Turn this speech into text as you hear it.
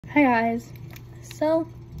Hi guys. So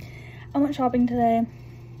I went shopping today,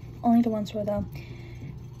 only to one store though,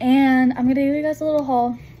 and I'm gonna give you guys a little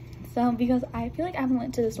haul. So because I feel like I haven't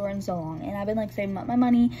went to the store in so long, and I've been like saving up my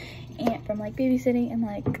money and from like babysitting and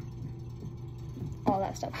like all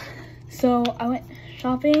that stuff. So I went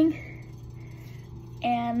shopping,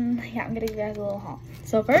 and yeah, I'm gonna give you guys a little haul.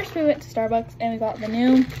 So first we went to Starbucks and we got the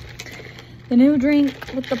new drink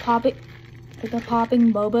with the popping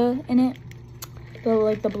boba in it.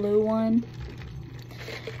 The blue one.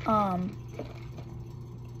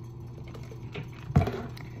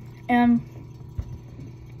 And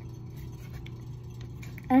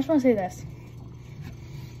I just want to say this.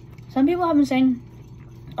 Some people have been saying,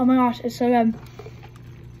 oh my gosh, it's so good.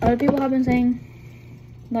 Other people have been saying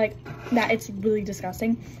like that it's really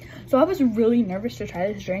disgusting. So I was really nervous to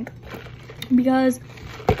try this drink because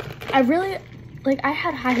I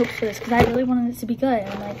had high hopes for this because I really wanted it to be good.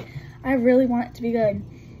 And like, I really want it to be good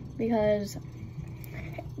because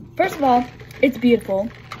first of all, it's beautiful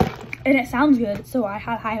and it sounds good. So I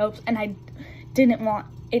had high hopes and I didn't want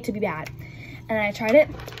it to be bad. And I tried it,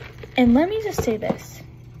 and let me just say this.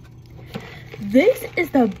 This is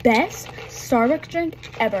the best Starbucks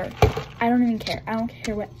drink ever. I don't even care. I don't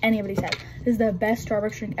care what anybody says. This is the best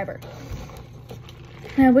Starbucks drink ever.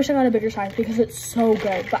 And I wish I got a bigger size because it's so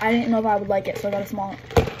good, but I didn't know if I would like it, so I got a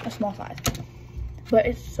small size. But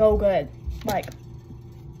it's so good. Like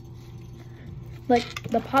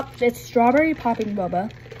it's strawberry popping boba.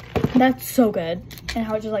 That's so good. And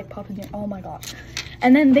how it just like pops in here. Oh my gosh.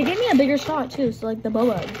 And then they gave me a bigger straw too, so like the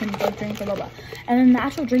boba, you can like drink the boba. And then the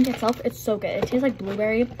actual drink itself, it's so good. It tastes like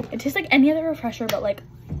blueberry. It tastes like any other refresher, but like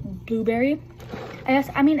blueberry.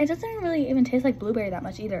 I mean, it doesn't really even taste like blueberry that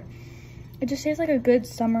much either. It just tastes like a good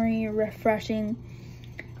summery, refreshing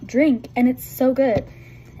drink, and it's so good.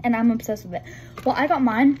 And I'm obsessed with it. Well, I got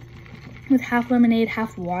mine with half lemonade,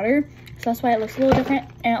 half water, so that's why it looks a little different,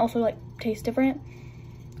 and it also like tastes different.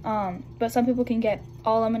 But some people can get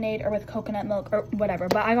all lemonade or with coconut milk or whatever,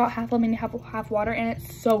 but I got half lemonade, half water, and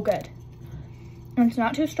it's so good. And it's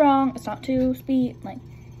not too strong, it's not too sweet, like,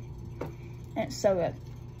 and it's so good.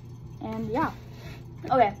 And yeah,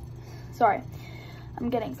 okay, sorry, I'm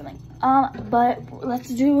getting something. But let's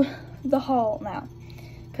do the haul now,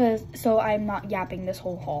 so I'm not yapping this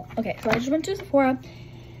whole haul. Okay, so I just went to Sephora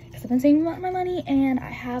because I've been saving my money, and I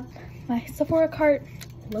have my Sephora cart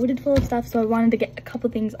loaded full of stuff, so I wanted to get a couple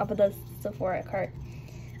things off of my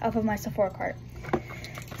Sephora cart.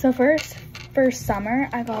 So first, for summer,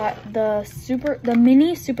 I got the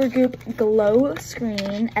mini Supergoop Glow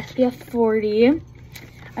Screen SPF 40.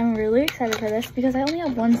 I'm really excited for this because I only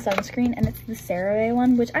have one sunscreen, and it's the CeraVe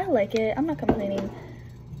one, which I like it. I'm not complaining,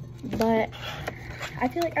 but I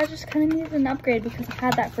feel like I just kind of needed an upgrade because I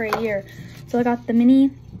had that for a year. So I got the mini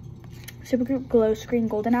Supergoop Glow Screen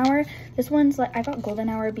Golden Hour. This one's like, I got Golden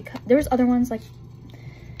Hour because there's other ones like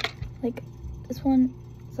this one.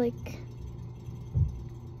 It's like,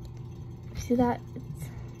 see that?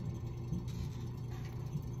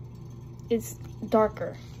 It's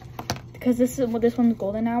darker because this one's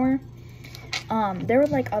Golden Hour. There were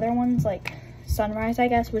like other ones like Sunrise, I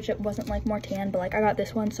guess, which it wasn't like more tan, but like I got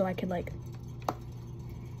this one so I could like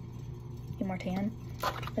get more tan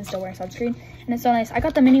and still wearing sunscreen, and it's so nice. I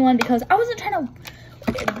got the mini one because I wasn't trying to,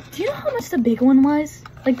 do you know how much the big one was?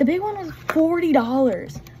 Like the big one was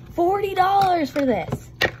 $40 for this,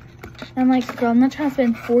 and I'm like, girl, I'm not trying to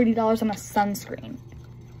spend $40 on a sunscreen.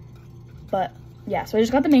 But yeah, so I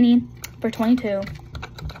just got the mini for $22,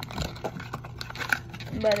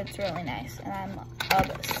 but it's really nice and I'm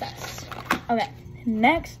obsessed. Okay,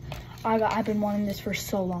 next I've been wanting this for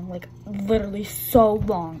so long, like literally so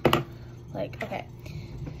long. Like, okay,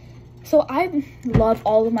 so I love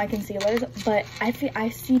all of my concealers, but I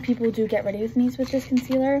see people do Get Ready With Me's with this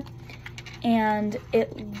concealer, and it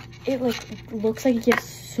like looks like it gives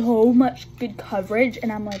so much good coverage, and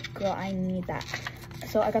I'm like, girl, I need that.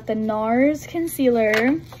 So I got the NARS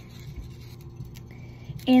concealer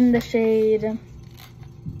in the shade,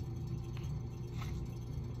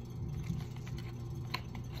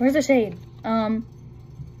 where's the shade?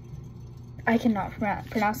 I cannot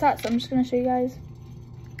pronounce that, so I'm just gonna show you guys.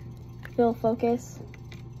 Fill focus.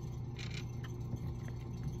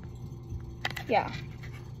 Yeah.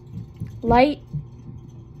 Light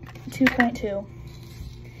 2.2.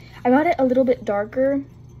 I got it a little bit darker.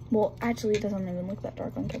 Well, actually, it doesn't even look that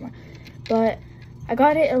dark on camera. But I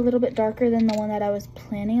got it a little bit darker than the one that I was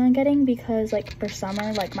planning on getting because, like, for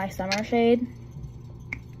summer, like my summer shade,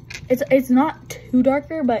 it's not too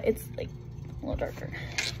darker, but it's like a little darker.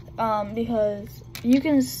 Because you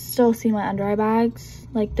can still see my under eye bags.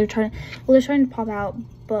 Like they're trying to pop out,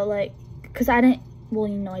 but like, cause I didn't well,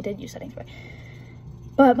 you know, I did use setting spray.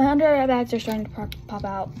 But my under eye bags are starting to pop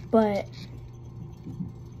out. But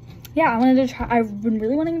yeah, I wanted to try. I've been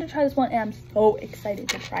really wanting to try this one, and I'm so excited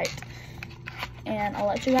to try it. And I'll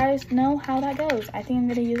let you guys know how that goes. I think I'm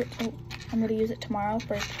gonna use it. I'm gonna use it tomorrow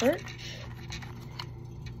for church.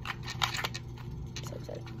 So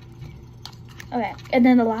excited. Okay, and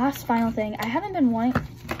then the last final thing. I haven't been wanting.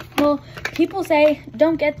 Well, people say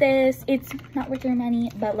don't get this. It's not worth your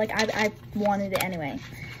money, but like I wanted it anyway.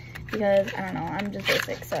 Because, I don't know, I'm just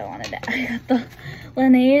basic, so I wanted it. I got the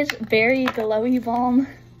Laneige Berry Glowy Balm.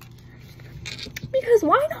 Because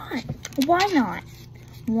why not? Why not?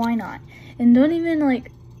 Why not? And don't even, like,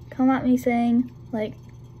 come at me saying, like,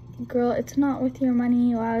 girl, it's not worth your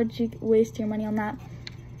money. Why would you waste your money on that?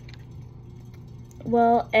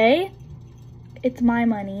 Well, A, it's my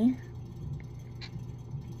money.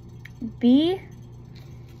 B,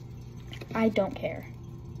 I don't care.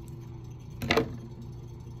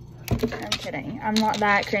 I'm kidding. I'm not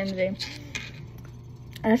that cringy. It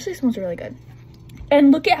actually smells really good.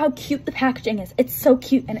 And look at how cute the packaging is. It's so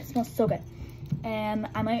cute and it smells so good. And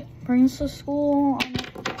I might bring this to school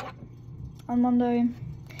on Monday.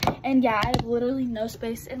 And yeah, I have literally no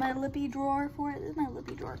space in my lippy drawer for it. This is my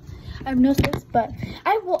lippy drawer. I have no space, but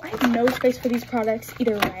I have no space for these products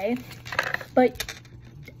either way. But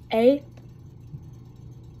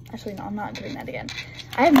actually no, I'm not doing that again.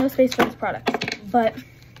 I have no space for these products, but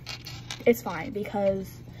it's fine because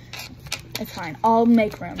it's fine. I'll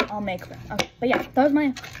make room. I'll make room. Okay, but yeah, that was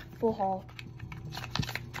my full haul.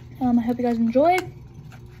 I hope you guys enjoyed.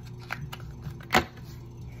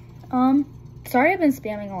 Sorry I've been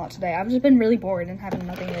spamming a lot today. I've just been really bored and having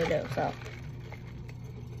nothing to do, so.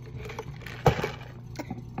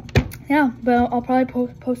 Yeah, but I'll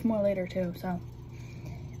probably post more later too, so.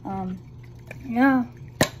 Yeah.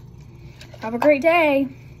 Have a great day.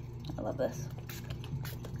 I love this.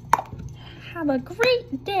 Have a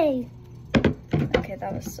great day. Okay,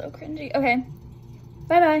 that was so cringy. Okay,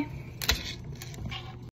 bye-bye.